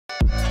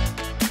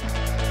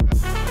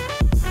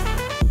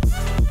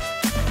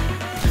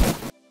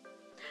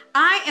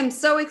I am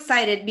so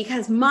excited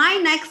because my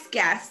next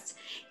guest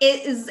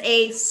is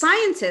a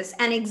scientist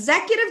and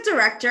executive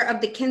director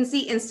of the Kinsey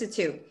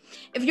Institute.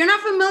 If you're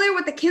not familiar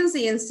with the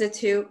Kinsey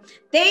Institute,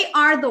 they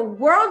are the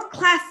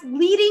world-class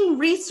leading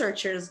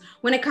researchers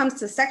when it comes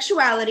to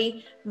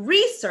sexuality,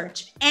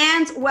 research,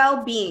 and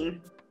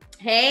well-being.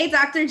 Hey,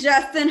 Dr.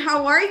 Justin,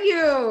 how are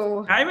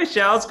you? Hi,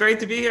 Michelle. It's great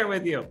to be here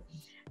with you.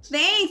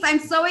 Thanks. I'm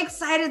so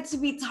excited to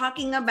be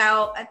talking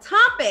about a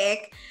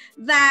topic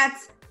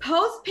that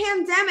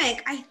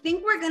post-pandemic, I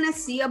think we're going to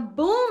see a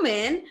boom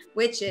in,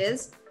 which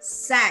is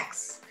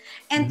sex.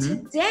 And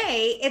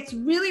today it's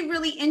really,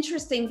 really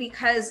interesting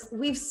because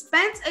we've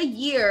spent a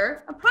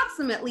year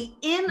approximately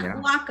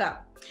in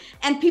lockup.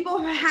 And people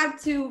have had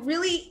to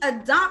really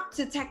adopt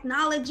to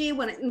technology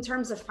in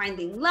terms of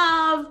finding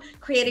love,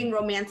 creating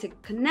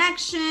romantic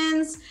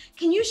connections.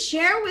 Can you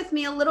share with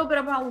me a little bit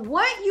about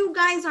what you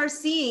guys are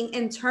seeing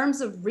in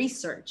terms of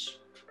research?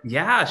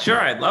 Yeah,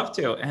 sure. I'd love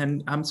to.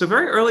 And so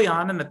very early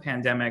on in the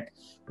pandemic,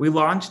 we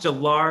launched a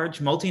large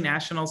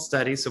multinational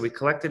study. So we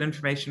collected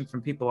information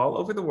from people all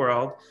over the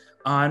world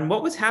on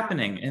what was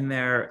happening in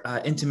their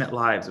intimate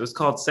lives. It was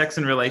called Sex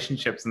and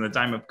Relationships in the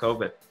time of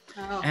COVID.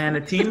 And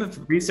a team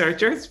of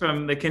researchers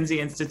from the Kinsey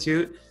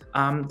Institute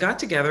got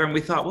together and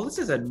we thought, well, this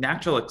is a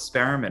natural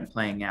experiment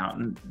playing out.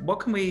 And what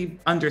can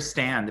we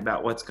understand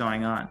about what's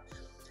going on?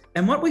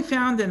 And what we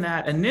found in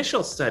that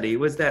initial study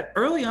was that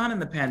early on in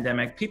the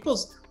pandemic,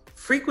 people's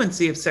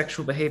frequency of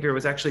sexual behavior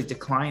was actually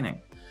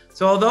declining.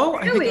 So although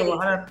I think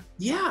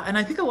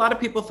a lot of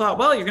people thought,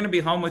 well, you're going to be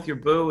home with your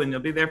boo and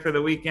you'll be there for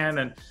the weekend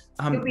and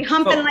you'll be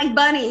humping like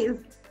bunnies.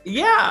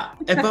 Yeah.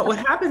 But what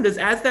happened is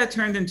as that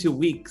turned into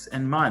weeks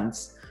and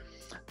months,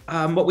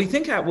 what we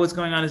think was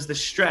going on is the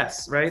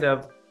stress, right?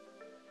 Of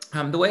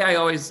the way I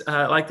always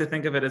like to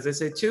think of it is I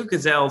say two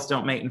gazelles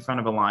don't mate in front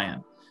of a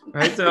lion,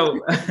 right?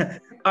 So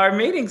our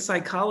mating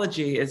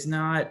psychology is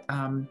not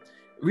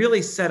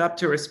really set up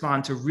to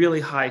respond to really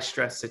high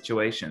stress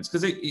situations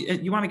because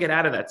you want to get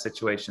out of that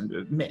situation.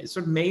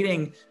 Sort of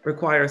mating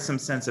requires some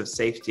sense of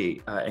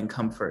safety and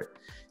comfort.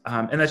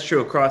 And that's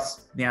true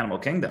across the animal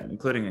kingdom,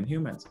 including in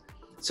humans.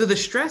 So the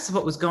stress of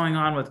what was going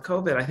on with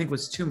COVID, I think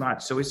was too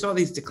much. So we saw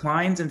these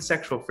declines in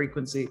sexual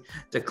frequency,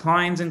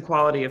 declines in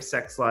quality of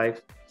sex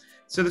life.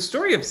 So the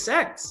story of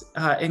sex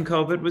in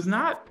COVID was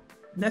not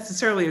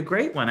necessarily a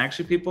great one.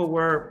 Actually, people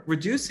were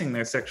reducing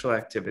their sexual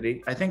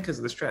activity, I think because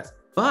of the stress.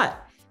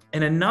 But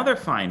in another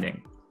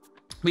finding,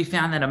 we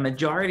found that a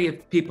majority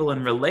of people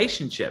in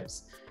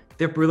relationships,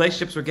 their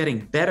relationships were getting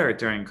better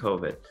during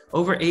COVID,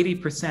 over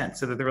 80%,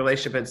 so that the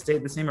relationship had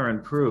stayed the same or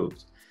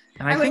improved.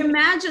 And I would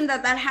imagine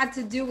that had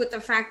to do with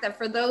the fact that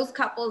for those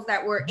couples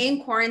that were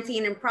in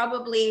quarantine and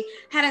probably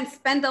hadn't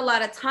spent a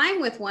lot of time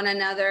with one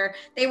another,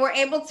 they were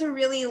able to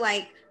really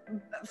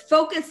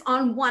focus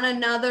on one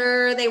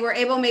another. They were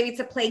able maybe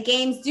to play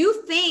games,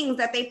 do things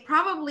that they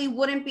probably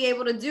wouldn't be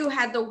able to do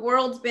had the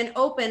world been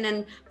open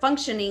and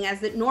functioning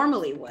as it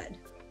normally would.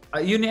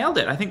 You nailed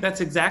it. I think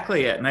that's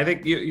exactly it. And I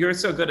think you're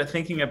so good at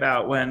thinking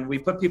about when we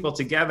put people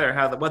together,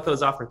 what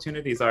those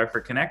opportunities are for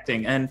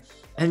connecting. And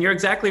you're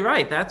exactly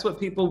right. That's what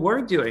people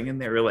were doing in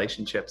their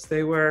relationships.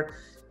 They were,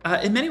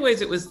 in many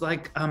ways, it was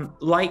like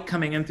light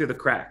coming in through the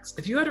cracks.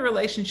 If you had a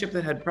relationship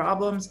that had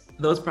problems,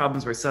 those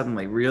problems were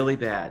suddenly really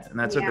bad. And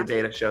that's what the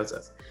data shows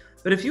us.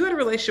 But if you had a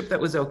relationship that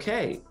was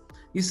okay,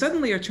 you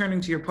suddenly are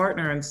turning to your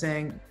partner and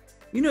saying,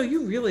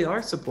 you really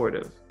are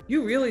supportive.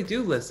 You really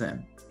do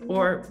listen.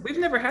 Or we've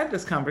never had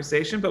this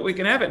conversation, but we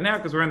can have it now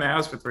because we're in the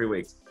house for 3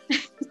 weeks.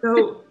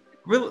 So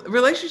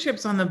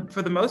relationships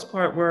for the most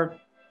part were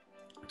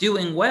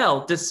doing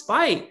well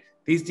despite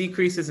these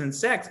decreases in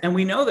sex. And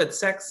we know that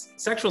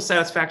sexual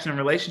satisfaction and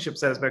relationship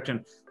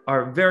satisfaction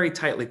are very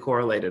tightly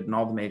correlated in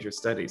all the major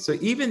studies. So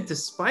even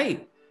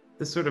despite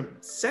the sort of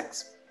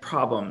sex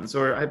problems,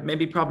 or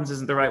maybe problems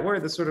isn't the right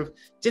word, the sort of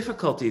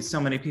difficulties so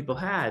many people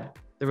had,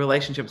 the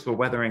relationships were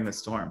weathering the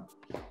storm.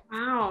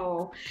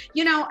 Wow.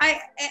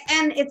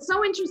 And it's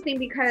so interesting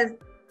because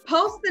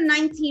post the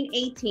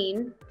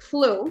 1918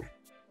 flu,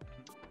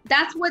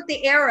 that's what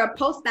the era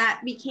post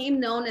that became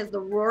known as the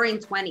Roaring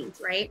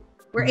 20s, right?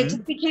 Where it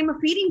just became a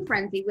feeding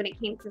frenzy when it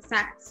came to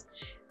sex.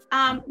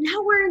 Now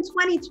we're in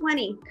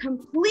 2020,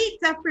 complete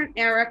different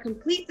era,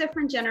 complete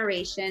different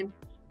generation.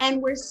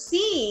 And we're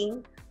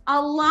seeing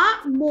a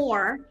lot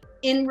more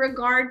in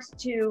regards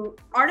to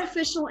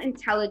artificial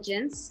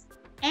intelligence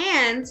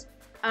and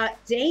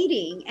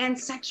dating and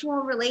sexual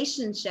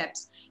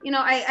relationships.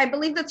 I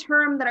believe the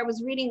term that I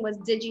was reading was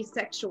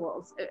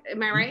digisexuals.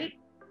 Am I right?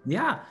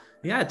 Yeah.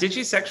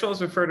 Digisexuals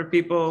refer to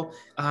people,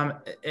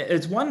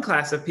 it's one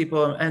class of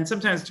people, and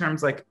sometimes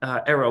terms like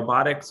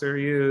aerobotics are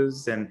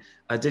used and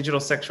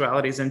digital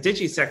sexualities. And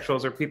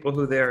digisexuals are people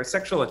who their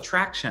sexual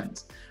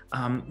attractions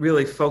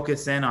really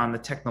focus in on the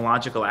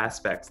technological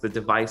aspects, the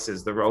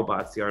devices, the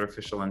robots, the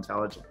artificial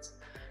intelligence.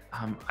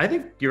 I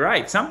think you're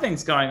right.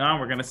 Something's going on.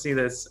 We're going to see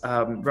this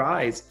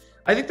rise.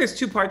 I think there's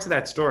two parts of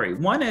that story.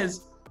 One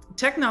is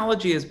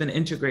technology has been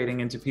integrating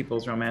into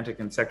people's romantic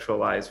and sexual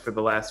lives for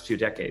the last few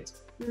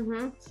decades.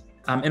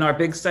 In our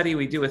big study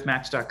we do with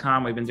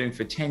Match.com, we've been doing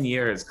for 10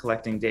 years,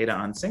 collecting data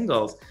on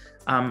singles.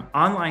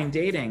 Online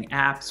dating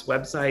apps,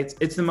 websites,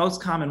 it's the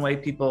most common way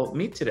people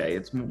meet today.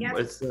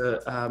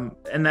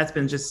 And that's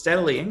been just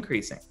steadily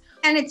increasing.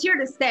 And it's here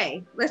to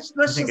stay. Let's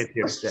just say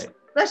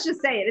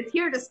it. It's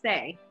here to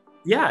stay.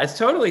 Yeah, it's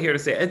totally here to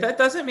stay. That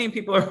doesn't mean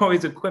people are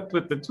always equipped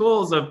with the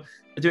tools of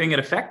doing it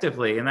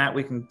effectively, and that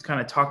we can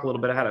kind of talk a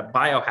little bit how to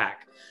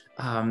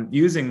biohack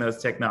using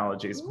those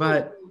technologies.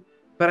 But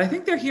I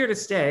think they're here to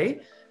stay.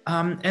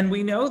 And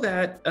we know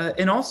that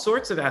in all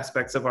sorts of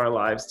aspects of our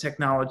lives,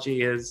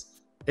 technology is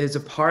a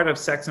part of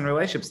sex and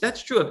relationships.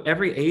 That's true of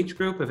every age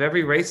group, of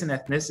every race and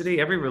ethnicity,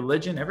 every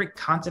religion, every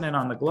continent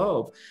on the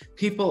globe.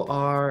 People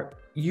are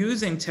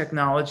using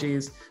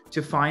technologies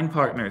to find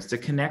partners, to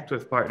connect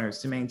with partners,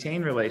 to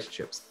maintain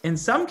relationships. In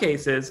some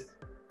cases,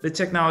 the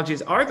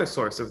technologies are the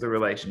source of the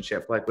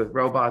relationship, like with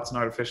robots and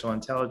artificial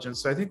intelligence.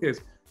 So I think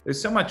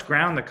there's so much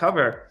ground to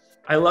cover.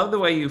 I love the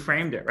way you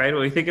framed it, right?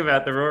 When we think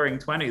about the Roaring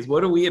 20s,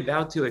 what are we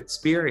about to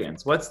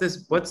experience? What's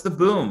the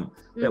boom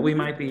that we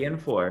might be in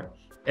for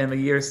in the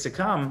years to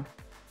come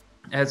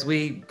as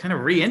we kind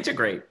of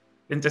reintegrate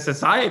into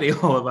society,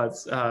 all of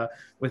us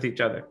with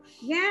each other?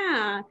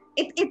 Yeah,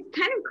 it's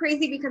kind of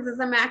crazy because as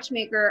a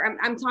matchmaker,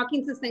 I'm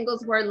talking to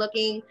singles who are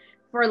looking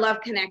for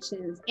love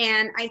connections.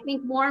 And I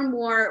think more and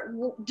more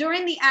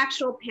during the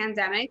actual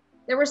pandemic,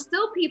 there were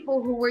still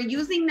people who were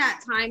using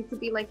that time to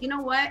be like, you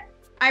know what?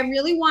 I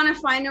really want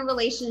to find a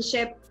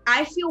relationship.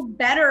 I feel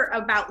better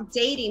about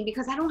dating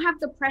because I don't have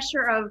the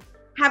pressure of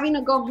having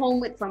to go home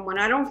with someone.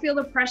 I don't feel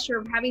the pressure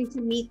of having to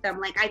meet them.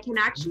 Like I can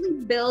actually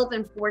build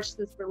and forge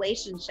this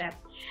relationship.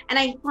 And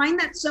I find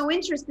that so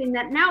interesting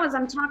that now as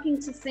I'm talking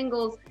to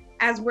singles,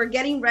 as we're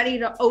getting ready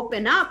to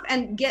open up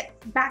and get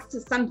back to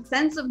some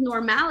sense of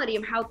normality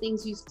of how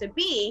things used to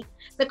be,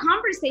 the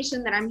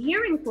conversation that I'm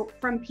hearing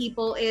from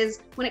people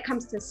is when it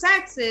comes to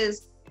sex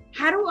is,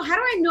 how do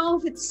I know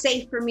if it's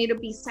safe for me to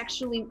be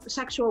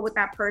sexual with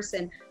that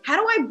person? How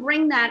do I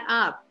bring that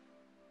up?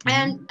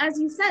 And as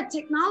you said,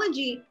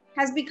 technology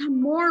has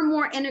become more and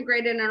more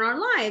integrated in our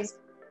lives,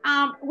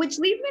 which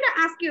leads me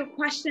to ask you a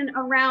question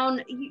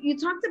around, you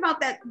talked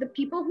about that the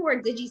people who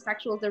are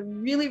digisexuals are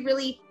really,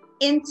 really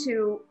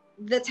into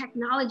the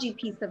technology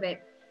piece of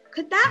it.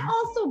 Could that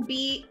also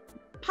be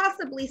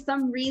possibly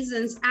some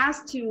reasons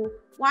as to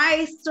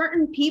why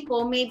certain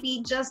people may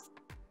be just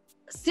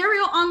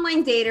serial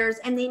online daters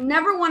and they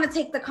never want to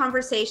take the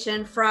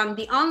conversation from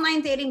the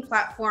online dating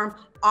platform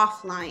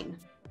offline?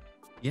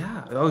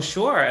 Yeah, oh,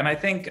 sure. And I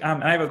think,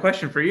 and I have a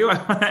question for you. I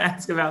want to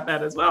ask about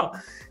that as well.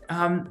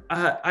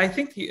 I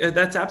think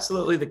that's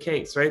absolutely the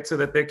case, right? So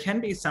that there can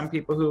be some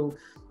people who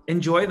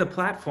enjoy the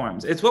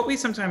platforms. It's what we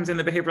sometimes in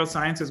the behavioral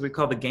sciences, we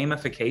call the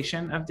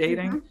gamification of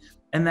dating.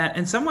 And that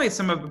in some ways,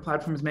 some of the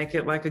platforms make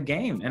it like a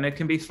game and it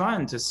can be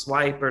fun to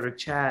swipe or to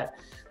chat.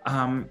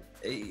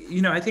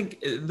 You know, I think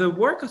the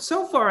work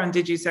so far on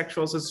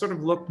digisexuals has sort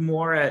of looked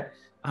more at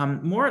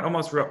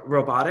almost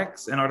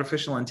robotics and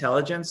artificial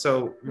intelligence.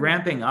 So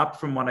ramping up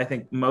from what I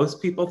think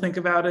most people think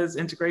about as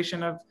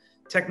integration of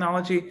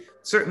technology,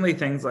 certainly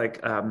things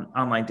like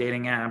online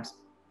dating apps,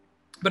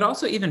 but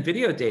also even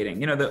video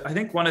dating. You know, I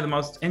think one of the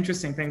most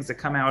interesting things that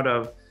come out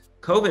of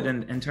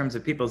COVID in terms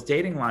of people's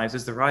dating lives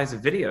is the rise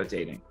of video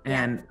dating.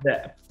 And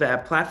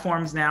the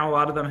platforms now, a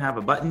lot of them have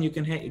a button you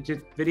can hit,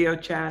 just video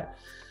chat.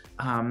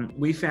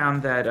 We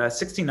found that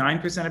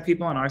 69% of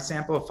people in our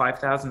sample of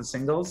 5,000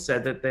 singles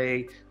said that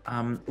they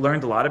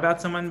learned a lot about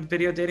someone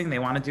video dating. They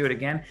want to do it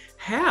again.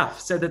 Half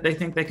said that they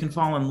think they can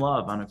fall in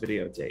love on a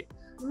video date.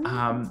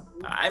 I'm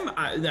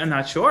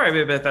not sure, I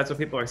mean, but that's what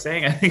people are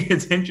saying. I think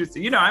it's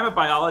interesting. You know, I'm a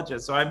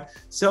biologist, so I'm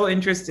so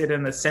interested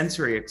in the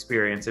sensory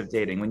experience of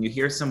dating. When you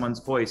hear someone's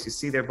voice, you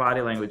see their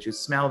body language, you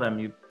smell them,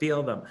 you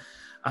feel them.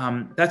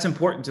 That's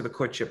important to the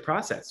courtship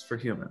process for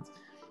humans.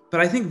 But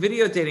I think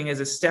video dating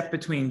is a step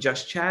between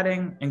just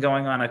chatting and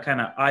going on a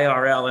kind of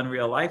IRL in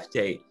real life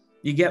date.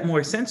 You get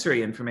more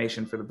sensory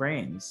information for the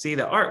brain. You see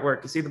the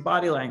artwork, you see the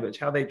body language,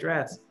 how they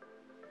dress,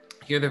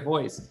 hear their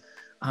voice.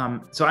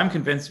 So I'm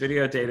convinced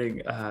video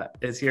dating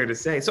is here to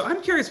stay. So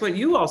I'm curious what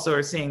you also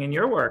are seeing in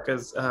your work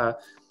as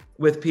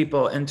with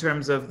people in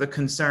terms of the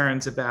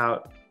concerns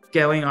about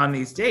going on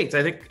these dates.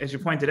 I think, as you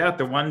pointed out,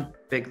 the one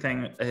big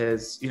thing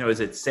is, you know, is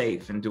it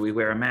safe? And do we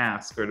wear a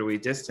mask or do we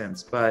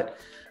distance? But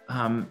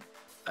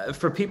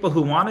for people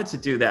who wanted to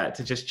do that,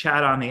 to just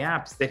chat on the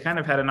apps, they kind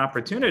of had an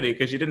opportunity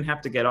because you didn't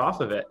have to get off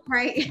of it.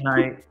 Right.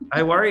 And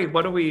I worry,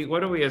 what do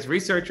we as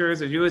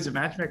researchers, as you as a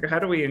matchmaker, how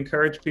do we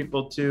encourage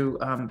people to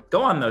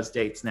go on those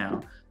dates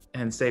now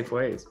in safe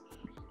ways?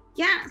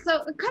 Yeah,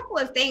 so a couple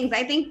of things.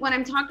 I think when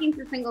I'm talking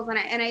to singles,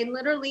 and I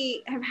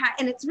literally have had,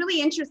 and it's really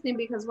interesting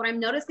because what I'm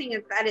noticing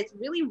is that it's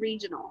really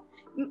regional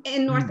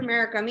in North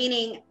America,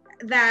 meaning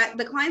that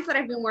the clients that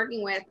I've been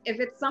working with, if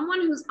it's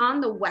someone who's on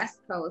the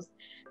West Coast,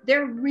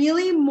 they're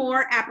really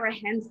more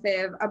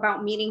apprehensive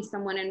about meeting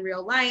someone in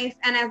real life.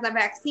 And as the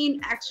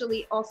vaccine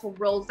actually also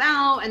rolls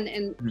out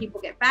and people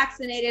get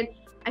vaccinated,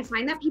 I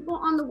find that people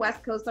on the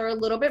West Coast are a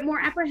little bit more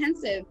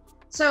apprehensive.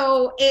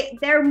 So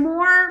they're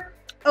more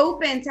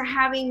open to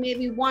having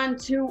maybe 1,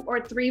 2,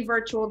 or 3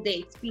 virtual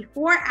dates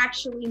before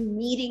actually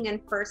meeting in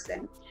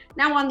person.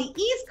 Now on the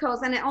East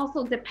Coast, and it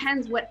also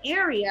depends what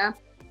area,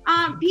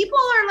 people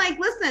are like,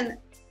 listen,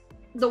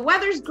 the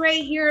weather's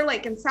great here,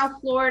 like in South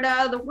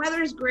Florida, the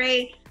weather's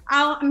great.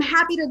 I'm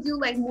happy to do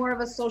like more of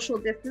a social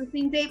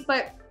distancing date,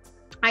 but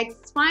I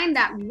find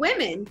that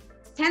women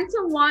tend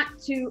to want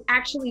to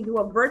actually do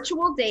a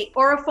virtual date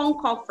or a phone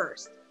call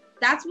first.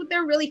 That's what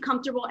they're really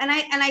comfortable. And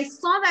I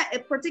saw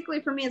that,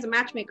 particularly for me as a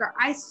matchmaker,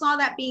 I saw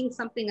that being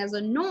something as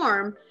a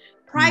norm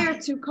prior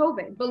to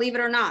COVID, believe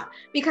it or not,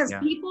 because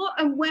people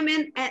and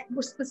women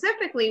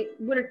specifically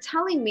were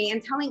telling me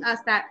and telling us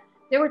that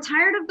they were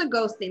tired of the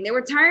ghosting. They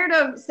were tired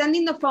of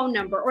sending the phone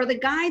number, or the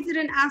guy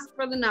didn't ask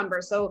for the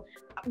number. So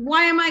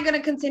why am I going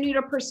to continue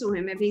to pursue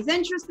him? If he's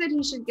interested,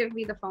 he should give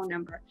me the phone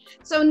number.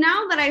 So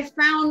now that I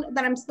found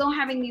that I'm still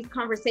having these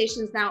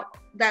conversations now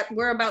that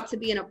we're about to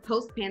be in a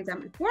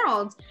post-pandemic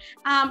world,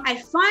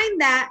 I find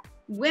that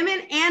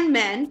women and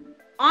men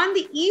on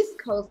the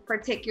East Coast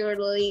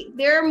particularly,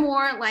 they're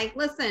more like,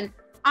 listen,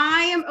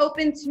 I am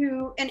open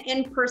to an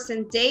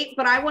in-person date,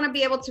 but I want to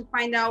be able to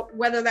find out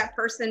whether that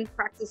person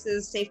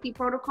practices safety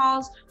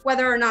protocols,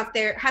 whether or not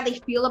how they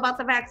feel about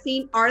the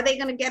vaccine. Are they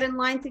going to get in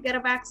line to get a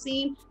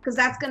vaccine? Because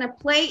that's going to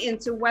play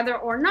into whether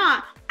or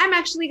not I'm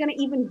actually going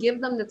to even give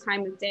them the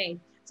time of day.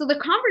 So the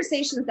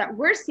conversations that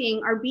we're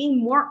seeing are being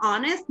more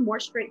honest, more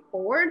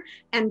straightforward,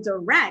 and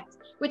direct,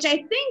 which I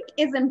think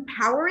is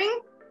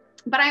empowering.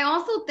 But I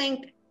also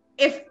think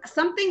if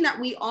something that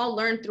we all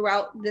learned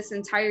throughout this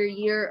entire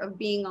year of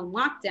being on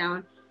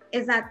lockdown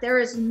is that there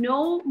is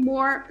no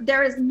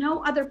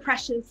other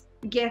precious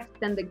gift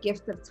than the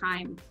gift of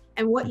time.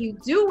 And what you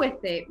do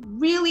with it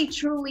really,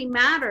 truly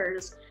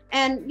matters.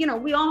 And,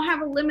 we all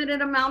have a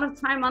limited amount of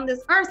time on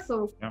this earth.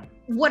 So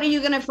what are you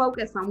going to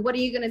focus on? What are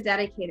you going to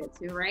dedicate it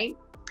to, right?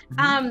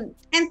 And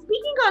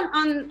speaking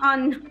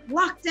on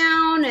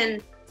lockdown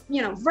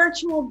and,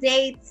 virtual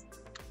dates,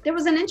 there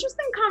was an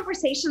interesting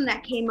conversation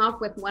that came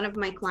up with one of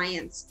my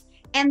clients.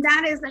 And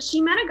that is that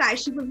she met a guy,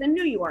 she was in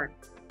New York.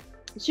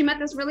 She met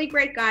this really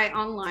great guy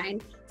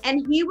online,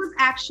 and he was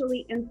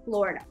actually in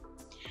Florida.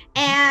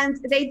 And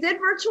they did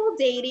virtual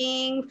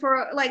dating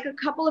for like a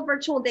couple of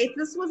virtual dates.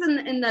 This was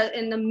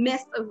in the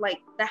midst of like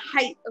the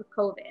height of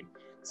COVID.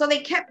 So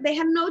they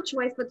had no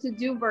choice but to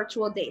do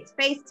virtual dates,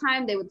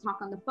 FaceTime, they would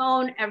talk on the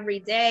phone every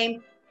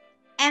day.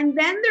 And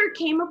then there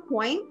came a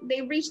point,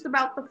 they reached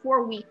about the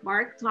 4-week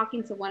mark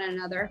talking to one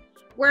another,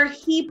 where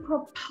he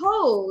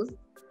proposed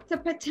to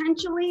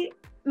potentially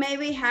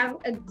maybe have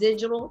a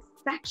digital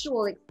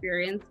sexual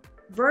experience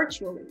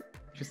virtually.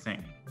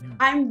 Interesting. Yeah.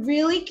 I'm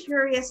really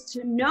curious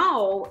to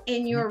know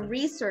in your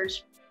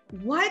research,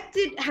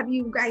 have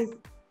you guys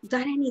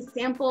done any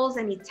samples,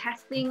 any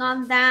testing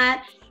on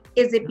that?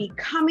 Is it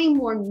becoming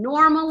more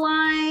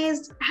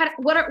normalized?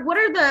 What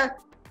are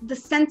the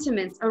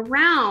sentiments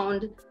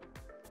around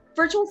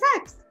virtual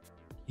sex?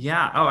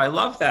 Yeah. Oh, I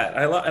love that.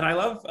 I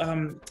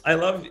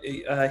love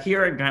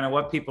hearing kind of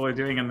what people are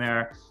doing in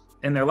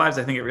their lives.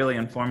 I think it really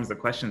informs the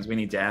questions we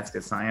need to ask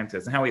as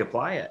scientists and how we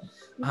apply it.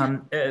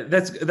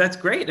 That's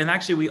great. And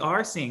actually, we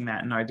are seeing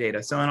that in our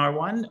data. So in our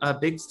one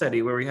big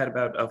study where we had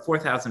about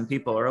 4,000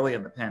 people early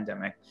in the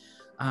pandemic,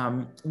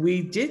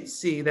 we did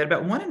see that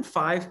about 1 in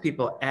 5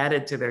 people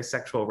added to their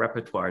sexual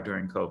repertoire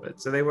during COVID.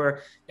 So they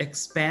were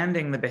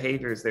expanding the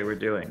behaviors they were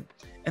doing.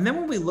 And then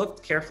when we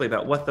looked carefully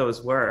about what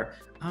those were,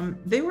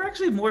 they were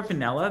actually more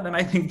vanilla than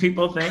I think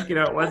people think.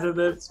 It wasn't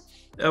this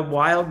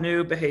wild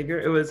new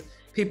behavior. It was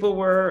people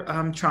were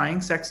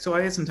trying sex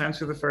toys, sometimes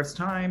for the first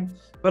time,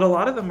 but a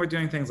lot of them were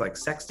doing things like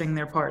sexting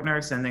their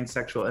partner, sending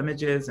sexual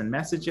images and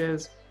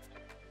messages,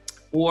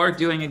 or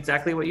doing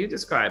exactly what you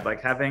described,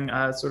 like having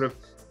a sort of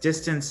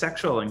distant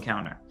sexual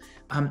encounter.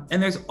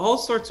 And there's all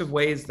sorts of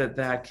ways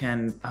that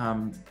can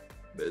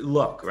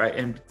look, right,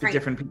 in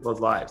different people's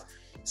lives.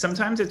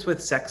 Sometimes it's with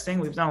sexting.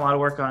 We've done a lot of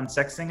work on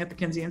sexting at the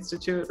Kinsey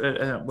Institute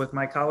with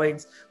my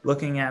colleagues,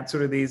 looking at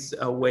sort of these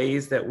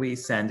ways that we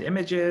send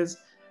images.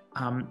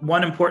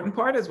 One important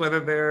part is whether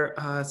they're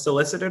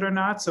solicited or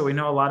not. So we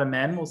know a lot of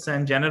men will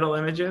send genital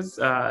images,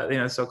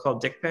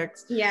 so-called dick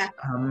pics. Yeah.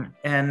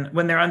 And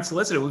when they're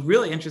unsolicited, it was a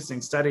really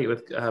interesting study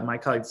with my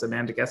colleagues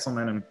Amanda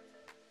Gesselman and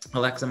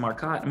Alexa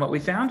Marcotte. And what we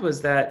found was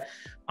that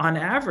on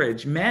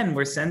average, men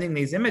were sending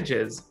these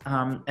images.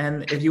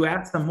 And if you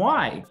ask them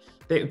why,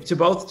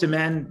 to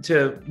men,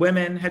 to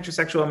women,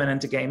 heterosexual women, and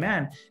to gay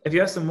men, if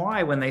you ask them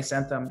why when they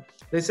sent them,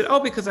 they said, oh,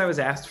 because I was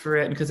asked for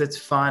it and because it's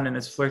fun and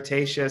it's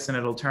flirtatious and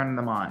it'll turn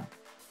them on.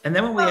 And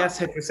then when we asked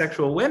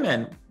heterosexual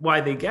women why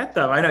they get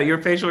them, I know your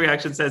facial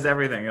reaction says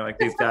everything. You're like,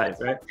 these guys,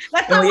 right?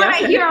 That's not what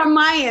I hear on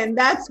my end.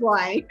 That's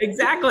why.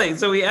 Exactly.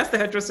 So we asked the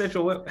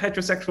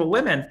heterosexual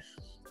women,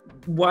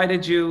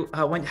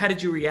 how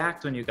did you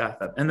react when you got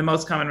them? And the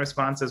most common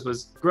responses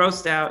was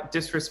grossed out,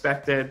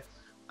 disrespected.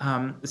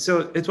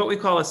 So it's what we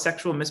call a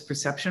sexual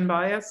misperception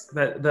bias,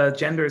 that the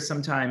genders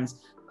sometimes,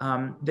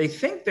 they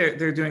think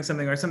they're doing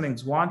something or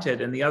something's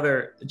wanted and the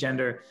other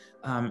gender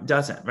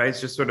doesn't, right? It's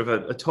just sort of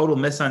a total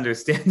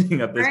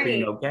misunderstanding of this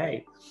being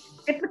okay.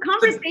 It's the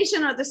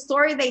conversation or the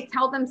story they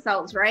tell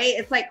themselves, right?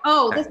 It's like,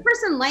 oh, this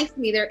person likes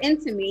me, they're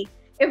into me.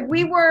 If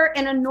we were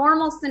in a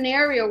normal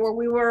scenario where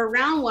we were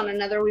around one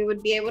another, we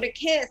would be able to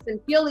kiss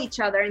and feel each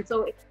other. And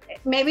so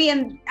maybe,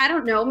 and I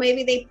don't know,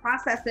 maybe they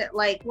process it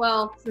like,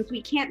 well, since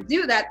we can't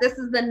do that, this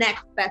is the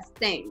next best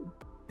thing.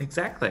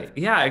 Exactly.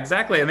 Yeah,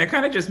 exactly. And they're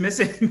kind of just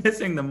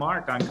missing the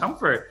mark on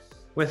comfort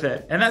with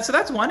it. And so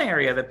that's one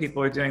area that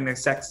people are doing their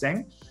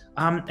sexting.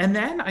 And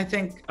then I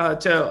think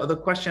to the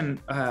question,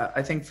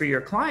 I think for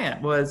your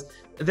client was,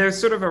 there's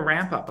sort of a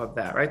ramp up of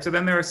that, right? So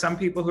then there are some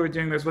people who are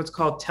doing, there's what's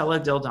called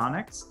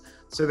teledildonics.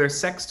 So there's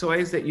sex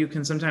toys that you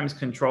can sometimes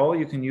control.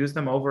 You can use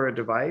them over a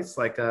device,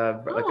 like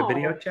a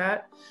video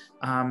chat.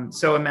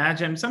 So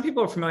imagine, some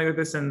people are familiar with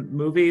this in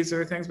movies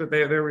or things, but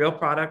they're real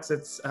products.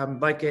 It's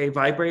like a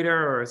vibrator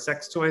or a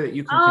sex toy that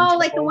you can control.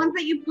 Like the ones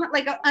that you put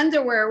like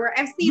underwear, where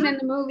I've seen in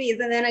the movies,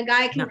 and then a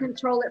guy can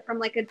control it from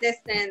like a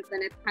distance,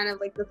 and it's kind of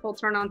like this whole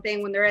turn on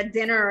thing when they're at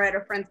dinner or at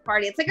a friend's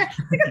party. It's like a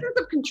sense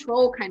of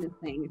control kind of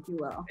thing, if you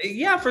will.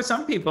 Yeah, for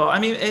some people. I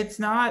mean, it's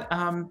not,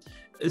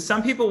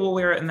 some people will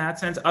wear it in that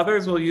sense.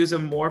 Others will use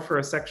them more for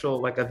a sexual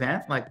like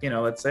event. Like,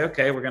 let's say,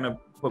 okay, we'll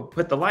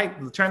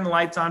turn the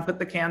lights on, put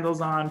the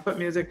candles on, put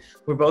music.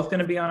 We're both going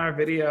to be on our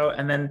video.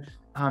 And then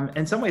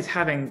in some ways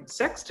having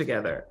sex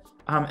together.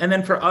 And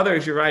then for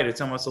others, you're right.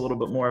 It's almost a little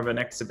bit more of an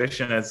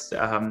exhibition as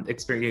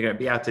experience. You're going to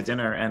be out to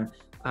dinner. And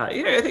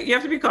I think you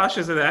have to be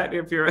cautious of that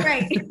if you're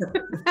right.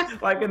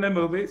 like in the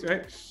movies,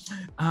 right?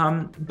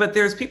 But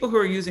there's people who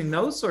are using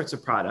those sorts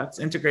of products,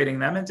 integrating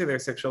them into their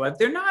sexual life.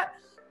 They're not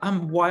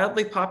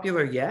wildly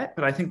popular yet,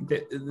 but I think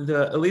that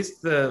at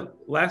least the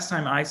last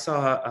time I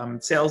saw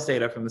sales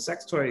data from the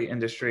sex toy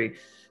industry,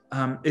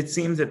 it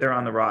seems that they're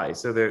on the rise.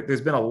 So there's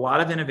been a lot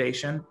of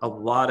innovation,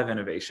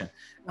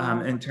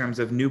 in terms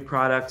of new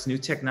products, new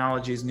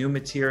technologies, new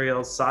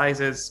materials,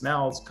 sizes,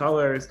 smells,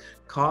 colors,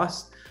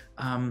 cost,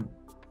 and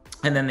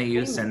then the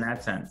use in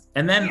that sense.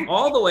 And then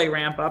all the way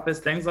ramp up is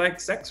things like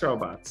sex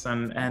robots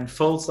and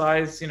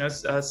full-size,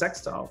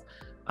 sex dolls.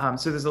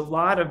 So there's a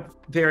lot of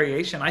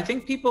variation. I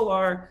think people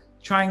are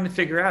trying to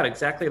figure out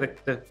exactly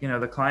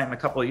the client and the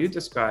couple you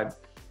described.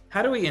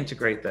 How do we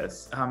integrate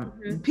this?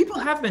 People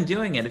have been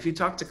doing it. If you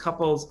talk to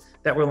couples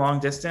that were long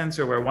distance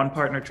or where one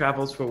partner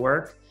travels for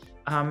work,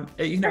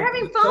 they're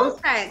having phone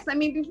sex. I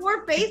mean,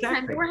 before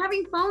FaceTime, they were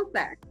having phone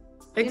sex.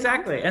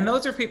 Exactly. And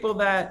those are people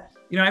that,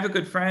 I have a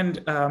good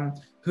friend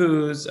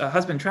whose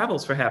husband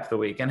travels for half the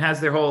week and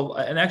has their whole,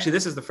 and actually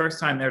this is the first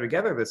time they're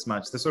together this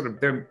much.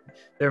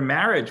 Their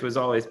marriage was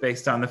always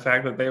based on the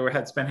fact that they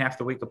had spent half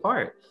the week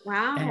apart.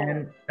 Wow.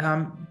 And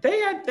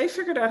they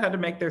figured out how to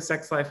make their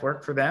sex life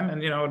work for them,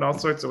 and in all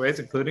sorts of ways,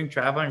 including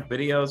traveling,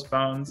 videos,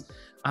 phones.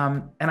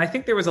 And I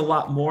think there was a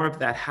lot more of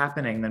that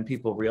happening than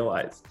people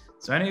realize.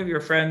 So any of your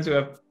friends who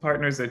have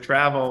partners that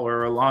travel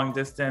or are long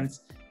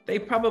distance, they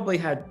probably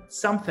had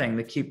something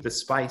to keep the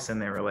spice in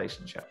their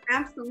relationship.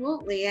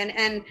 Absolutely.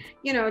 And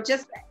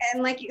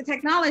like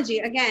technology,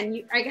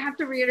 again, I have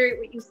to reiterate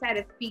what you said.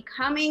 It's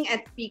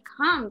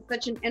become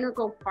such an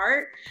integral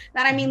part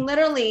that, I mean,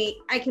 literally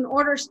I can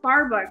order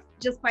Starbucks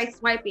just by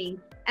swiping.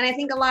 And I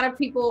think a lot of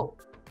people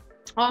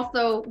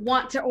also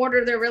want to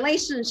order their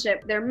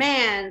relationship, their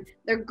man,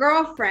 their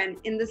girlfriend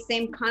in the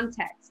same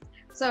context.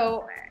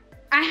 So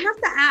I have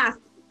to ask,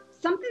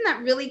 something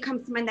that really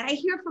comes to mind that I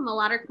hear from a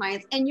lot of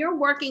clients, and you're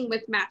working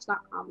with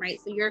Match.com, right?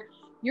 So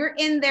you're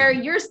in there,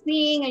 you're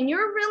seeing, and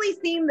you're really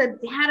seeing the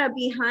data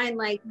behind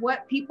like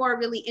what people are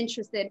really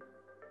interested.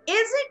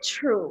 Is it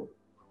true?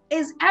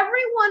 Is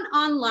everyone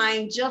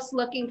online just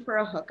looking for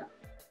a hookup?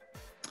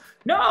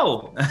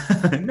 No,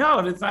 no,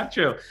 it's not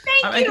true.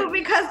 Thank you,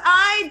 because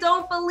I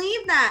don't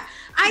believe that.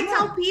 I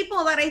tell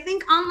people that I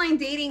think online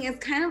dating is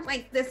kind of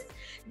like this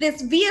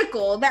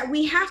vehicle that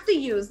we have to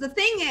use. The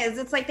thing is,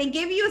 it's like they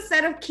give you a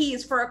set of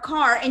keys for a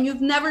car and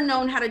you've never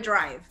known how to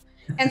drive.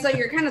 And so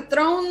you're kind of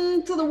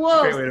thrown to the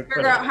wolves to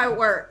figure out how it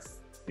works.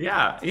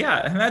 Yeah.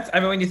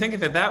 And when you think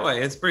of it that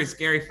way, it's pretty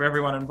scary for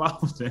everyone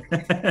involved.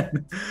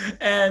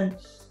 And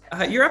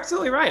you're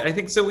absolutely right. I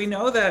think so. We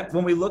know that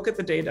when we look at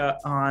the data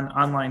on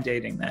online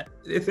dating, that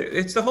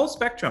it's the whole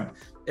spectrum.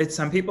 It's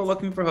some people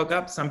looking for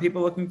hookups, some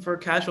people looking for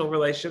casual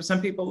relationships,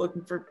 some people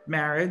looking for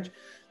marriage.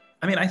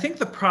 I mean, I think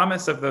the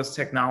promise of those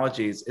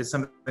technologies is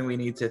something we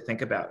need to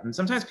think about. And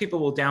sometimes people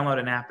will download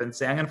an app and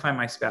say, I'm going to find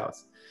my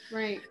spouse.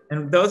 Right.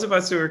 And those of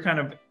us who are kind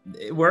of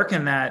work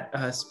in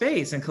that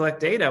space and collect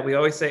data, we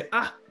always say,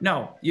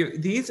 no,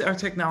 these are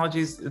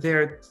technologies,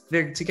 they're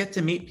to get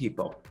to meet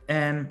people.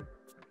 And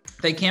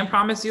they can't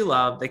promise you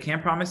love. They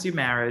can't promise you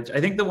marriage. I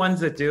think the ones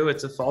that do,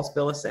 it's a false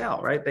bill of sale,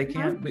 right? They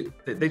can't,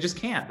 they just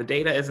can't. The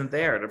data isn't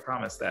there to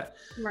promise that.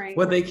 Right.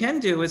 What they can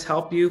do is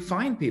help you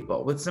find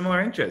people with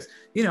similar interests.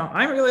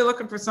 I'm really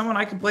looking for someone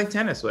I can play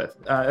tennis with.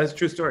 That's a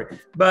true story.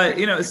 But,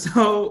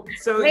 so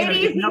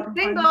ladies,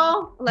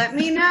 single, let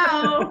me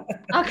know.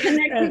 I'll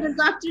connect you to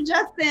Dr.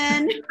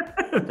 Justin.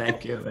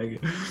 Thank you.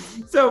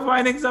 So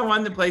finding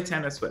someone to play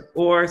tennis with,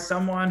 or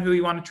someone who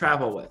you want to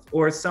travel with,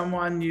 or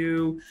someone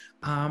you,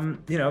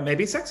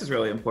 maybe sex is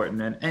really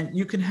important. And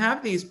you can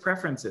have these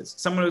preferences.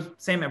 Someone with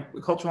same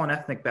cultural and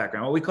ethnic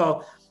background, what we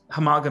call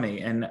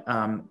homogamy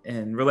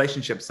in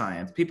relationship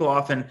science. People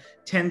often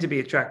tend to be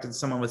attracted to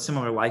someone with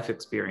similar life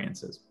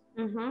experiences.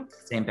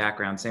 Same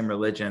background, same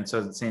religion, so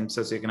the same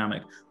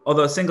socioeconomic.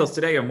 Although singles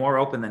today are more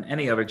open than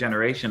any other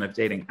generation of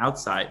dating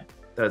outside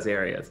those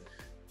areas.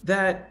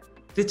 That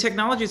the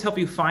technologies help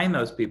you find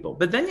those people,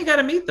 but then you got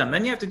to meet them.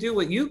 Then you have to do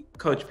what you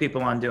coach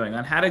people on doing,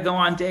 on how to go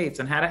on dates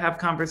and how to have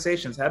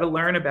conversations, how to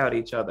learn about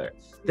each other.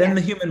 Then the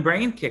human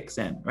brain kicks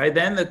in, right?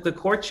 Then the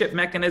courtship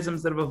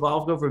mechanisms that have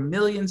evolved over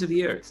millions of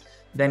years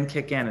then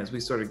kick in as we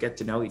sort of get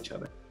to know each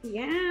other.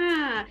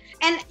 Yeah.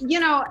 And,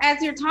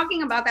 as you're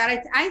talking about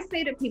that, I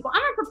say to people,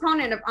 I'm a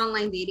proponent of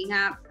online dating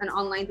apps and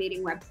online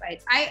dating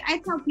websites.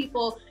 I tell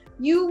people,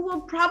 you will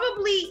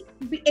probably,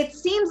 it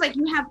seems like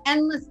you have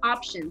endless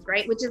options,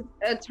 right? Which is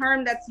a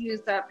term that's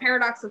used,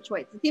 paradox of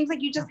choice. It seems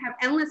like you just have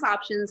endless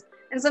options.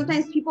 And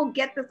sometimes people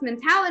get this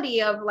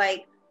mentality of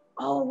like,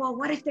 oh, well,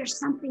 what if there's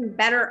something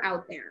better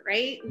out there,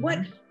 right?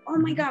 Oh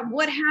my God,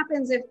 what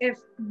happens if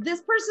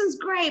this person's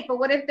great, but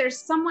what if there's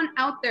someone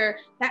out there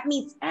that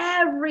meets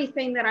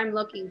everything that I'm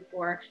looking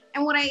for?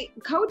 And what I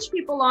coach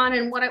people on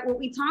and what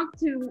we talk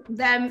to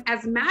them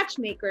as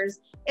matchmakers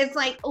is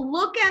like,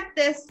 look at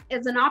this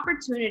as an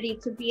opportunity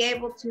to be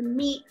able to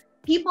meet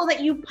people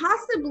that you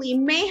possibly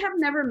may have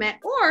never met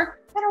or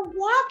that are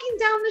walking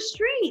down the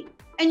street.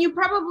 And you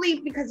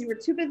probably, because you were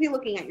too busy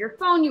looking at your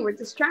phone, you were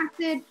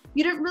distracted,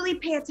 you didn't really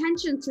pay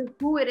attention to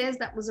who it is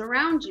that was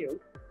around you.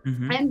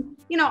 And,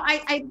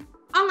 I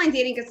online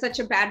dating is such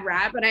a bad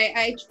rap, but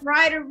I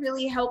try to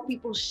really help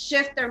people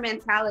shift their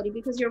mentality,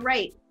 because you're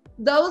right.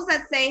 Those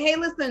that say, hey,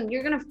 listen,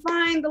 you're going to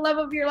find the love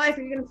of your life,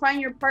 or you're going to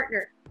find your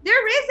partner.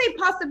 There is a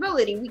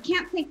possibility. We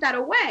can't take that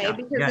away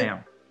because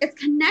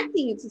it's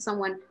connecting you to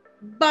someone.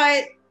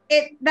 But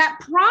that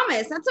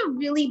promise, that's a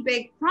really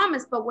big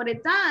promise. But what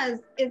it does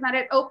is that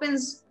it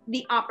opens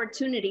the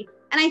opportunity.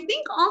 And I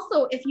think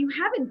also, if you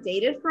haven't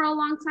dated for a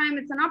long time,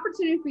 it's an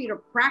opportunity for you to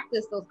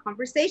practice those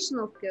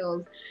conversational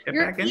skills,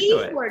 your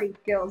e-flirting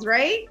skills,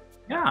 right?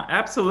 Yeah,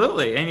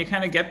 absolutely. And you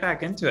kind of get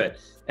back into it.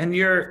 And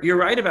you're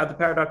right about the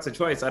paradox of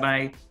choice.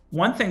 And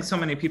one thing so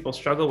many people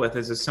struggle with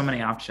is there's so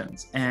many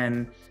options.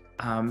 And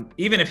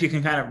even if you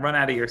can kind of run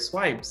out of your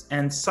swipes,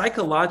 and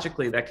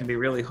psychologically that can be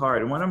really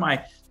hard. And one of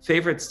my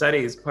favorite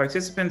studies,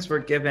 participants were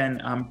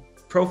given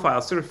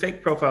profiles, sort of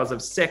fake profiles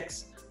of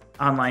 6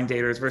 online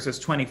daters versus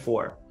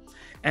 24.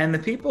 And the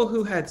people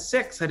who had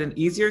 6 had an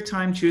easier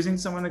time choosing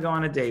someone to go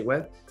on a date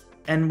with.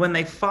 And when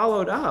they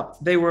followed up,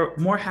 they were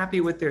more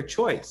happy with their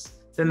choice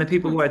than the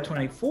people who had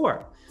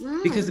 24.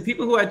 Because the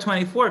people who had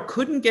 24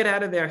 couldn't get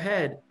out of their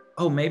head,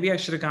 oh, maybe I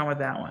should have gone with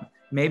that one.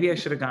 Maybe I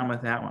should have gone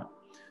with that one.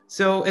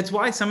 So it's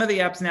why some of the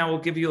apps now will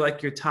give you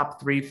like your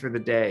top 3 for the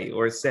day,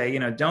 or say,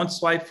 don't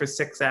swipe for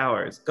 6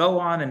 hours. Go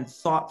on and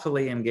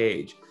thoughtfully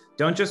engage.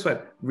 Don't just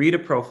swipe, read a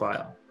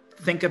profile.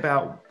 Think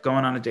about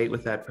going on a date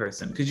with that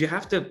person, because you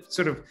have to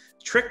sort of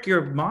trick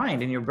your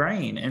mind and your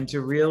brain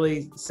into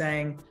really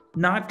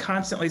not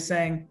constantly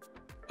saying,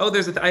 oh, I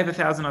have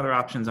 1,000 other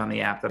options on the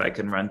app that I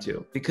can run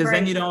to, because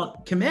then you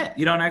don't commit.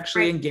 You don't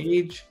actually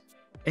engage,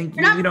 and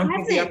you don't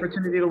get the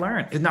opportunity to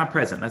learn. It's not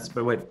present. That's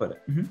the way to put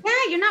it. Yeah,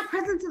 you're not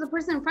present to the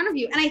person in front of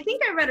you. And I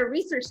think I read a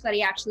research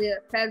study actually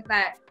that says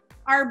that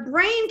our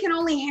brain can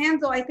only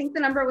handle, I think the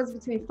number was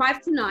between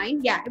 5 to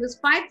 9. Yeah, it was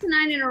 5 to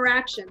 9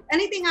 interactions.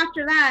 Anything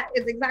after that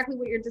is exactly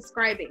what you're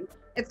describing.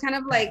 It's kind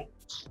of like,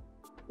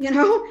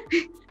 your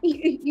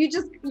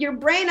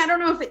brain, I don't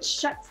know if it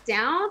shuts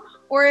down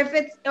or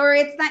it's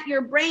that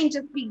your brain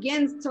just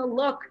begins to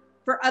look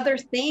for other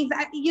things.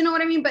 You know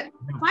what I mean? But 5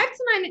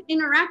 to 9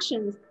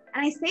 interactions.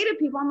 And I say to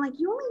people, I'm like,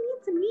 you only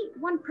need to meet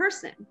one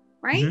person,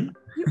 right?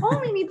 You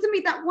only need to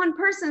meet that one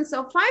person.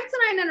 So 5 to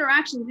 9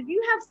 interactions. If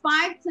you have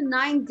 5 to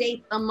 9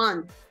 dates a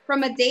month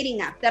from a dating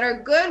app that are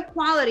good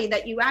quality,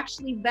 that you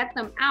actually vet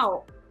them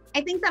out,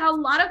 I think that a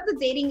lot of the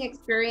dating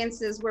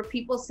experiences where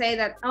people say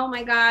that, oh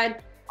my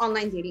God,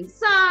 online dating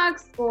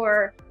sucks,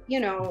 or,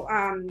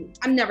 I'm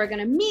never going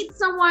to meet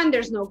someone.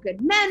 There's no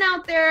good men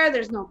out there.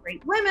 There's no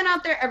great women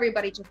out there.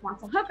 Everybody just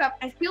wants a hookup.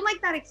 I feel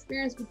like that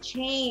experience would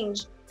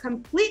change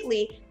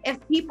completely if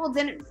people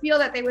didn't feel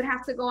that they would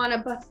have to go on a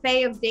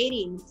buffet of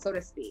dating, so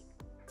to speak.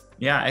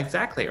 Yeah,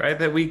 exactly. Right.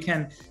 That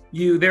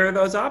there are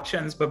those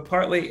options, but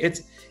partly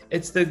it's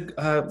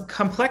the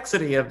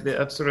complexity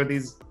of sort of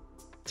these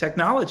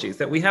technologies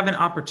that we have an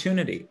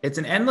opportunity. It's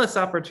an endless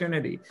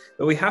opportunity,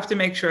 but we have to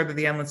make sure that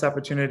the endless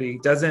opportunity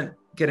doesn't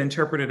get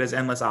interpreted as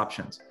endless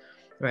options,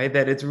 right?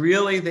 That it's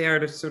really there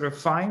to sort of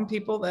find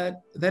people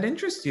that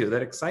interest you,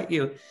 that excite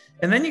you.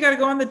 And then you got to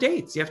go on the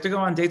dates. You have to go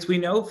on dates. We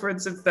know, for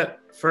instance, that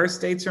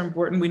first dates are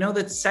important. We know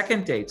that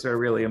second dates are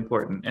really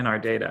important in our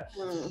data.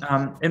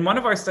 In one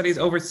of our studies,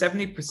 over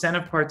 70%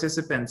 of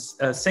participants,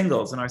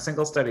 singles in our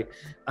single study,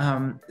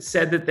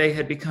 said that they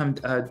had become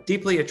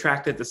deeply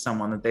attracted to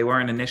someone that they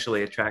weren't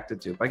initially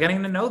attracted to by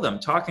getting to know them,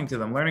 talking to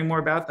them, learning more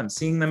about them,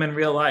 seeing them in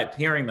real life,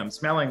 hearing them,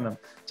 smelling them,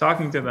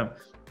 talking to them.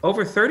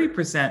 Over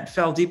 30%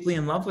 fell deeply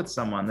in love with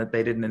someone that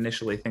they didn't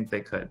initially think they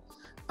could.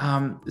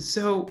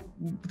 So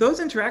those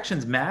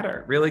interactions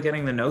matter, really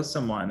getting to know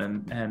someone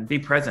and be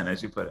present,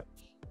 as you put it.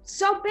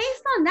 So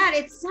based on that,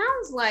 it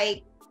sounds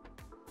like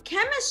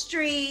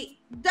chemistry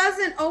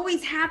doesn't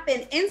always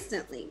happen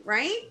instantly,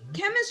 right?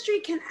 Chemistry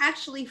can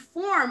actually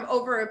form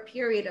over a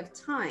period of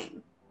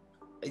time.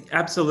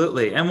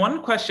 Absolutely. And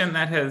one question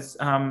that has,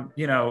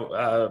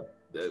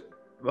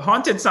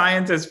 haunted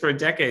scientists for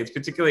decades,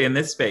 particularly in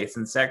this space,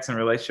 in sex and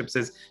relationships,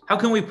 is how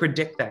can we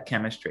predict that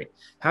chemistry?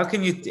 How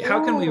can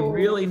we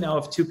really know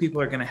if two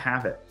people are going to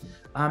have it?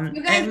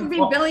 You guys could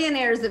be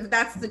billionaires if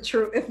that's the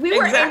truth. If we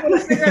were able to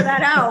figure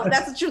that out,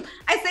 that's the truth.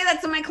 I say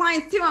that to my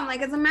clients too. I'm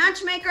like, as a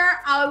matchmaker,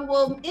 I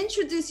will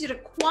introduce you to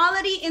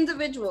quality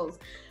individuals,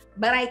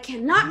 but I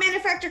cannot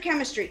manufacture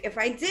chemistry. If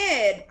I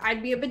did,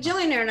 I'd be a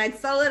bajillionaire and I'd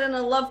sell it in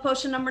a Love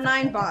Potion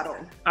 #9 bottle.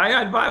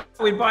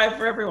 We'd buy it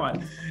for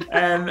everyone.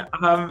 And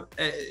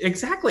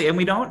exactly. And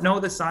we don't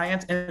know the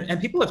science. And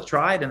people have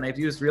tried and they've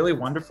used really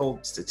wonderful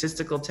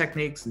statistical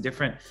techniques and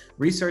different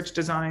research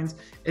designs.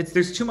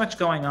 There's too much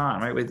going on,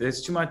 right?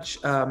 There's too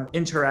much those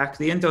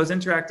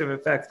interactive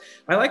effects.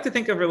 I like to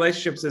think of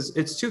relationships as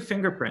it's two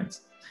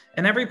fingerprints.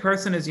 And every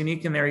person is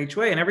unique in their each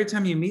way. And every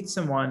time you meet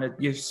someone,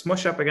 you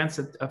smush up against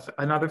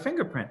another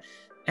fingerprint.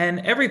 And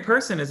every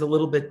person is a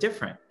little bit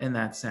different in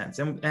that sense.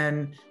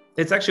 And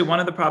it's actually one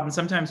of the problems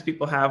sometimes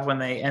people have when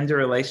they end a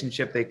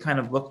relationship, they kind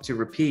of look to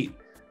repeat.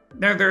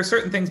 There are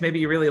certain things maybe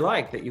you really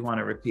like that you want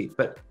to repeat,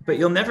 but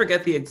you'll never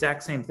get the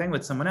exact same thing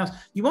with someone else.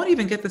 You won't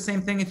even get the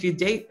same thing if you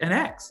date an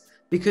ex,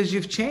 because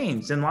you've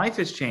changed and life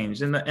has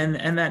changed. And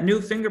that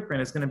new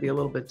fingerprint is going to be a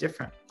little bit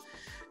different.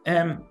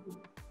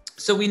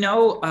 So we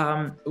know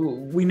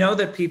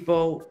that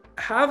people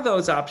have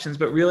those options,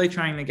 but really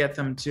trying to get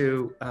them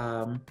to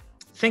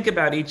think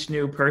about each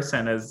new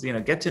person as,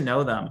 get to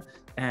know them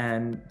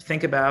and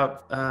think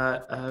about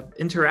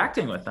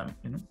interacting with them.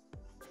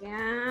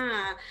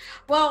 Yeah.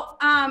 Well,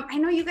 I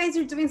know you guys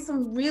are doing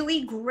some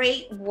really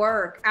great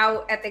work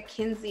out at the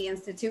Kinsey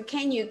Institute.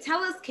 Can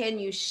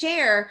you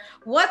share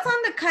what's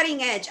on the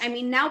cutting edge? I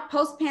mean, now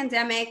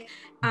post-pandemic,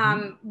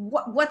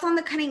 what's on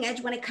the cutting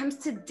edge when it comes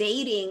to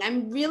dating?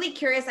 I'm really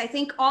curious. I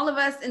think all of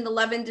us in the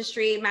love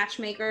industry,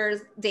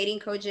 matchmakers, dating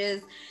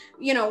coaches,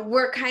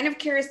 we're kind of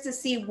curious to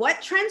see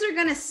what trends are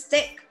going to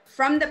stick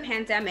from the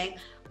pandemic,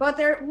 but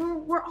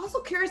we're also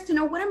curious to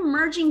know what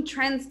emerging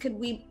trends could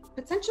we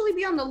potentially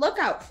be on the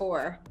lookout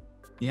for.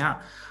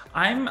 Yeah,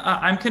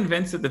 I'm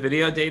convinced that the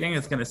video dating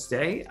is going to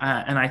stay,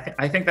 and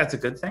I think that's a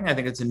good thing. I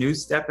think it's a new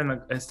step in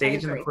a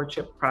stage in the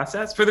courtship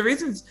process for the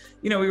reasons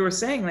we were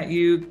saying, that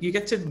you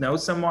get to know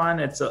someone.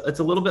 It's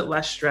a little bit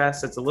less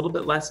stress. It's a little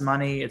bit less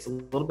money. It's a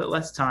little bit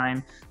less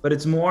time, but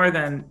it's more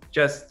than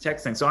just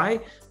texting. So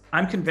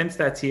I'm convinced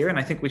that's here, and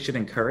I think we should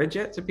encourage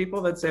it to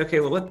people that say, okay,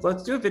 well,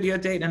 let's do a video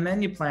date, and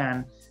then you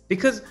plan.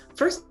 Because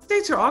first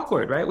dates are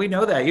awkward, right? We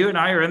know that. You and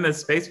I are in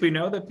this space. We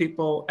know that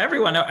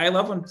everyone, I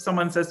love when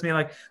someone says to me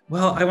like,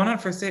 well, I went on a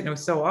first date and it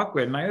was so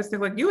awkward. And I always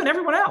think like, you and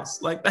everyone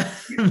else, like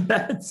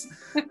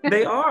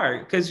they are,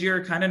 because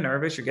you're kind of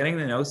nervous. You're getting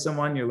to know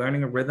someone. You're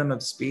learning a rhythm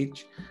of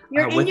speech.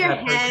 You're in your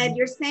head.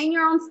 You're saying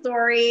your own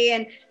story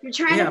and you're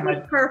trying to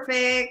be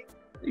perfect.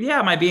 Yeah,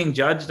 am I being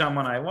judged on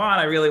what I want?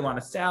 I really want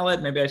a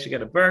salad. Maybe I should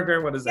get a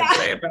burger. What does that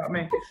say about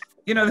me?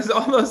 There's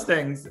all those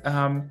things.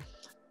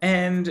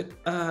 And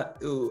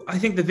I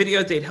think the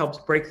video date helps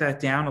break that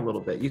down a little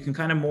bit. You can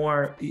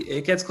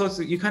it gets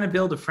closer, you kind of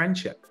build a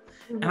friendship.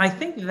 Mm-hmm. And I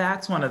think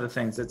that's one of the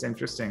things that's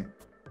interesting.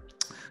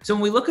 So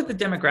when we look at the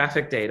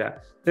demographic data,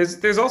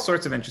 there's all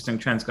sorts of interesting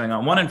trends going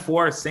on. 1 in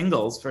 4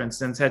 singles, for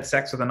instance, had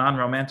sex with a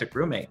non-romantic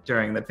roommate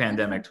during the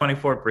pandemic,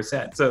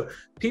 24%. So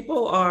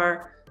people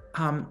are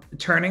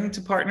turning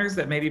to partners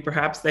that maybe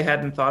perhaps they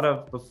hadn't thought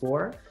of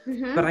before.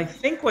 Mm-hmm. But I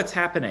think what's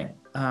happening,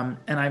 and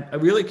I'm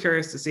really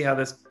curious to see how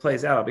this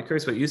plays out. I'll be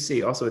curious what you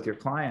see also with your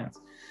clients,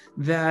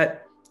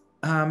 that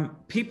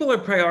people are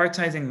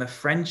prioritizing the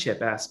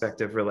friendship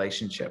aspect of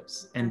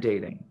relationships and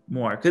dating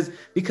more because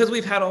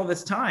we've had all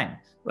this time.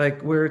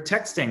 Like we're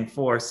texting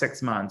for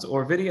 6 months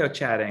or video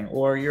chatting,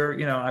 or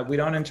we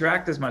don't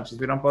interact as much as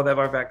we don't both have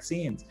our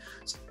vaccines.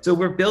 So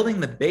we're building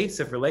the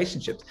base of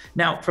relationships.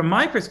 Now, from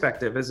my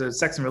perspective as a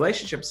sex and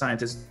relationship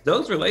scientist,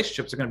 those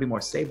relationships are going to be more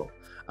stable.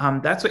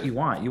 That's what you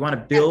want. You want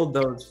to build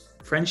those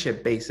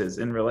friendship bases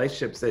in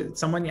relationships, that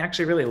someone you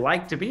actually really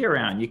like to be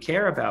around. You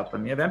care about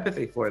them. You have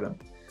empathy for them.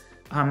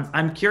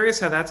 I'm curious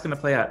how that's going to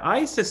play out.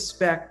 I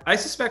suspect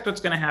what's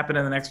going to happen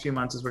in the next few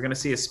months is we're going to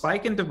see a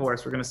spike in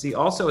divorce. We're going to see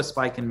also a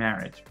spike in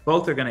marriage.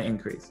 Both are going to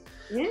increase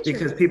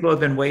because people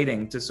have been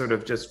waiting to sort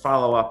of just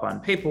follow up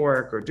on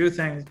paperwork or do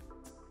things.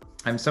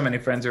 I have so many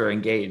friends who are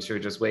engaged who are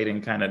just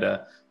waiting kind of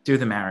to do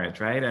the marriage,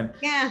 right? And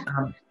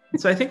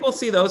so I think we'll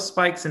see those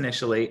spikes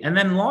initially. And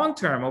then long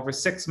term, over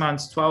 6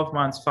 months, 12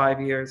 months, 5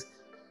 years,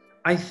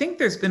 I think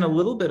there's been a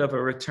little bit of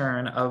a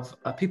return of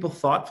people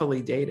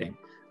thoughtfully dating.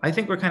 I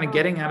think we're kind of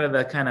getting out of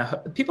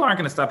the people aren't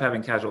going to stop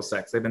having casual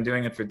sex. They've been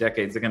doing it for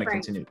decades. They're going to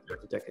continue to do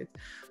it for decades.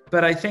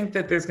 But I think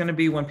that there's going to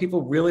be, when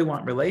people really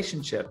want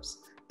relationships,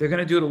 they're going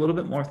to do it a little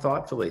bit more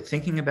thoughtfully,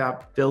 thinking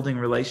about building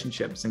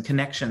relationships and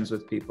connections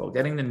with people,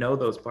 getting to know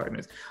those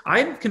partners.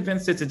 I'm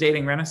convinced it's a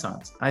dating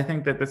renaissance. I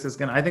think that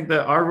I think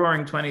that our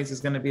Roaring 20s is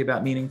going to be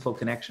about meaningful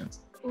connections.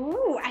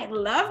 Ooh, I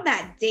love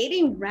that,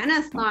 dating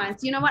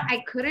renaissance. You know what?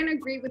 I couldn't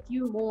agree with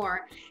you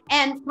more.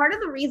 And part of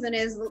the reason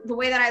is the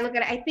way that I look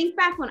at it. I think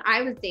back when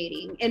I was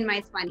dating in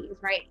my 20s,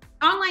 right?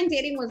 Online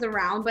dating was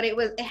around, but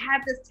it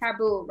had this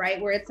taboo,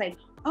 right? Where it's like,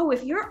 oh,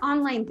 if you're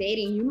online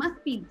dating, you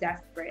must be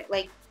desperate.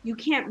 Like, you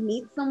can't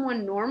meet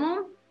someone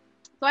normal.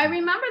 So I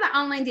remember that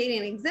online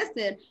dating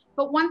existed.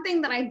 But one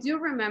thing that I do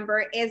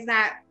remember is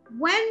that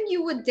when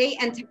you would date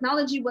and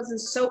technology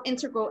wasn't so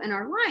integral in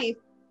our life,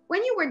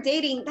 when you were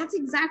dating, that's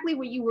exactly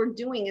what you were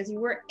doing, is you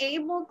were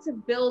able to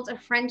build a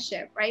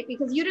friendship, right?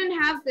 Because you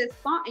didn't have this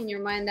thought in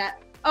your mind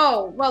that,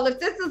 oh, well, if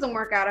this doesn't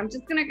work out, I'm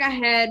just gonna go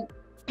ahead,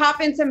 pop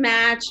into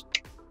Match,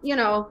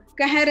 go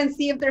ahead and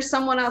see if there's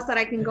someone else that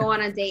I can go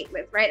on a date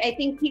with, right? I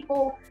think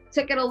people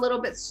took it a little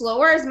bit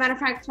slower. As a matter of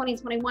fact,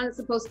 2021 is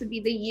supposed to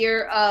be the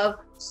year of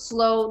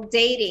slow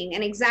dating,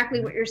 and exactly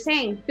what you're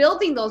saying,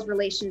 building those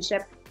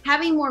relationships,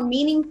 having more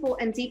meaningful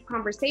and deep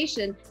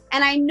conversation.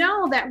 And I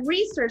know that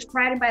research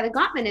provided by the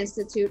Gottman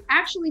Institute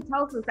actually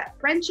tells us that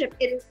friendship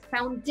is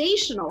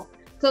foundational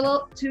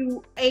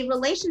to a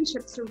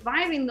relationship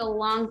surviving the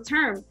long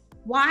term.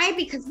 Why?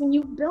 Because when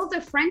you build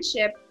a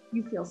friendship,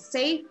 you feel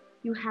safe,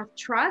 you have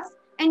trust,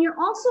 and you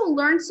also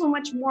learn so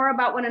much more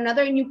about one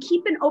another, and you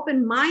keep an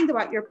open mind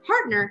about your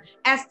partner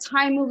as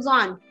time moves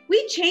on.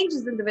 We change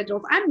as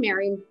individuals. I'm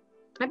married.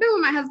 I've been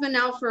with my husband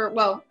now for,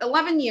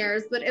 11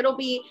 years, but it'll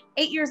be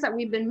 8 years that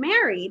we've been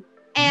married.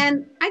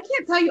 And I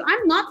can't tell you,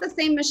 I'm not the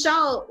same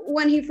Michelle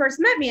when he first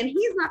met me, and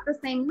he's not the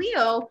same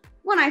Leo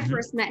when I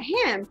first met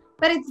him.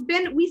 But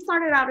we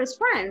started out as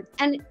friends.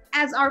 And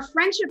as our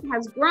friendship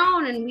has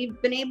grown and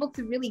we've been able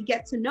to really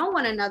get to know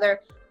one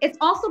another, it's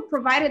also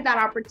provided that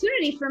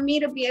opportunity for me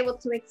to be able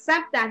to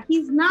accept that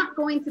he's not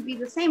going to be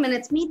the same. And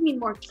it's made me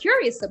more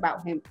curious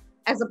about him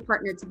as a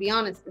partner, to be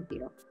honest with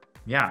you.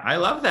 Yeah, I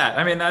love that.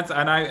 I mean, as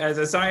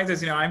a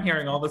scientist, I'm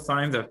hearing all the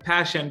signs of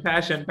passion,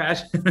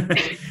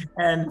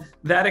 and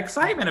that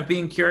excitement of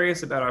being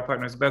curious about our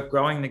partners, about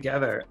growing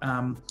together.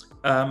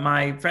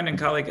 My friend and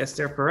colleague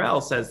Esther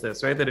Perel says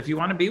this, right? That if you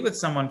want to be with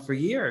someone for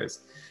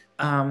years,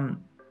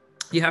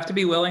 you have to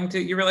be willing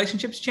to, your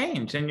relationships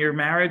change, and your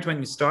marriage when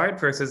you start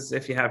versus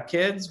if you have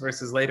kids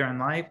versus later in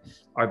life,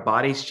 our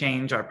bodies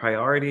change, our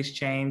priorities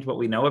change, what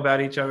we know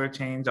about each other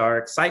change, our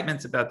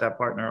excitements about that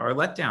partner, our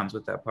letdowns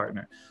with that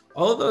partner.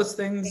 All of those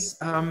things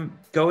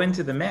go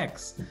into the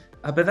mix,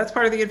 but that's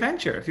part of the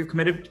adventure. If you're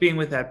committed to being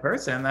with that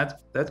person,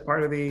 that's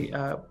part of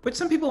the, which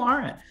some people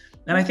aren't.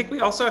 And I think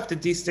we also have to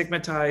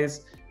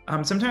destigmatize,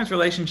 sometimes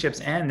relationships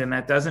end, and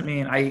that doesn't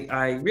mean,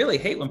 I really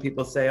hate when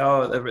people say,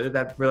 oh,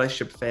 that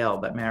relationship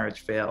failed, that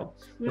marriage failed,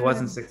 it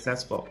wasn't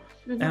successful.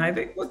 And I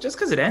think, well, just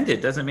because it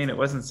ended doesn't mean it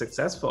wasn't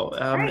successful.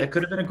 It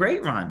could have been a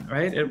great run,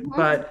 right?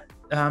 But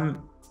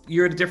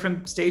you're at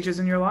different stages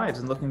in your lives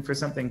and looking for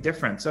something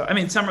different. So, I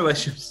mean, some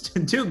relationships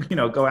do,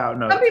 go out.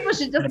 Some people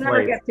should just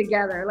never get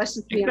together. Let's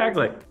just be honest.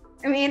 Exactly.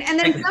 I mean, and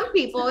then some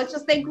people, it's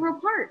just they grew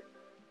apart.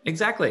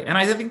 Exactly. And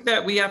I think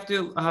that we have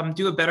to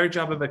do a better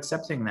job of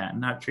accepting that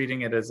and not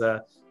treating it as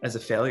a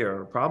failure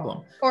or a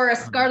problem. Or a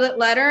scarlet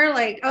letter,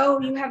 like,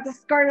 oh, you have the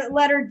scarlet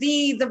letter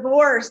D,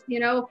 divorced,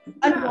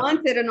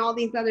 unwanted and all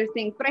these other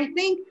things. But I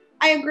think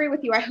I agree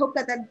with you. I hope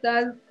that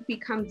does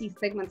become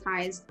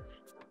destigmatized.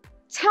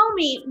 Tell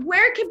me,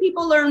 where can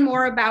people learn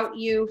more about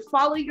you,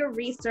 follow your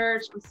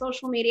research on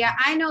social media?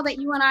 I know that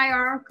you and I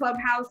are on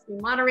Clubhouse, we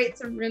moderate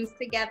some rooms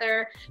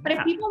together, but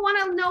if people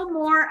want to know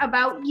more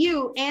about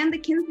you and the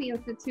Kinsey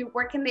Institute,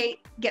 where can they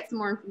get some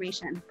more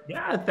information?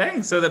 Yeah,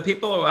 thanks. So the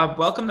people are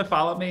welcome to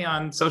follow me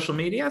on social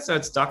media. So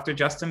it's Dr.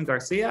 Justin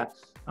Garcia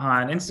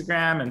on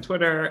Instagram and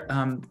Twitter.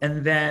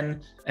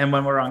 And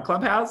when we're on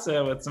Clubhouse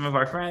with some of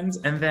our friends,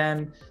 and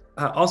then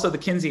also the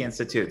Kinsey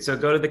Institute. So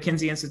go to the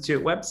Kinsey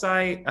Institute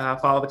website,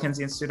 follow the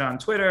Kinsey Institute on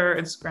Twitter,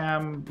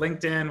 Instagram,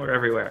 LinkedIn, we're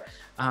everywhere.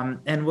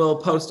 And we'll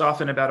post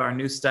often about our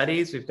new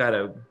studies. We've got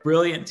a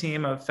brilliant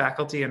team of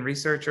faculty and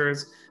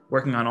researchers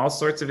working on all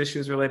sorts of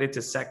issues related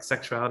to sex,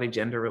 sexuality,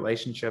 gender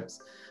relationships,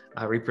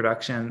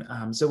 reproduction.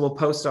 So we'll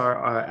post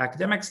our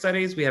academic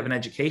studies. We have an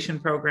education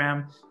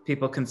program.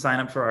 People can sign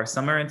up for our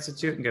summer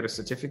institute and get a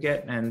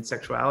certificate in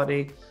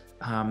sexuality.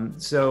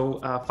 So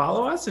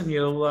follow us,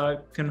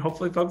 and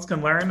hopefully folks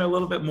can learn a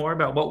little bit more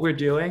about what we're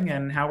doing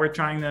and how we're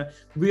trying to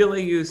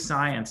really use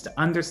science to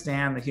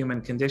understand the human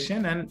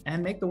condition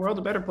and make the world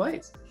a better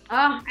place.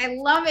 Oh, I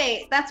love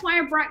it. That's why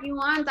I brought you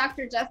on,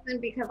 Dr.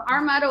 Justin, because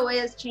our motto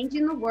is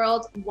changing the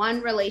world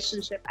one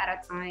relationship at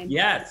a time.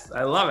 Yes,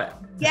 I love it.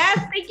 Yes,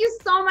 thank you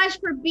so much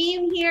for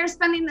being here,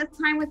 spending this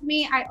time with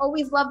me. I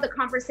always love the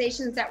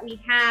conversations that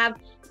we have.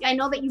 I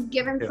know that you've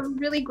given some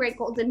really great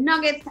golden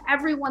nuggets to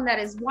everyone that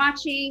is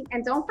watching.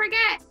 And don't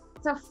forget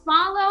to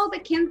follow the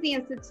Kinsey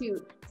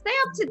Institute. Stay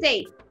up to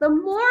date. The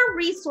more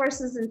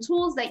resources and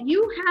tools that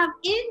you have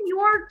in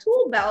your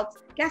tool belt,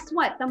 guess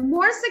what? The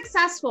more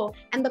successful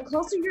and the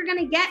closer you're going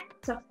to get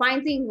to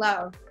finding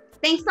love.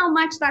 Thanks so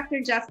much,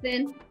 Dr.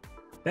 Justin.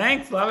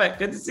 Thanks. Love it.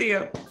 Good to see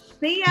you.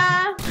 See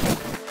ya.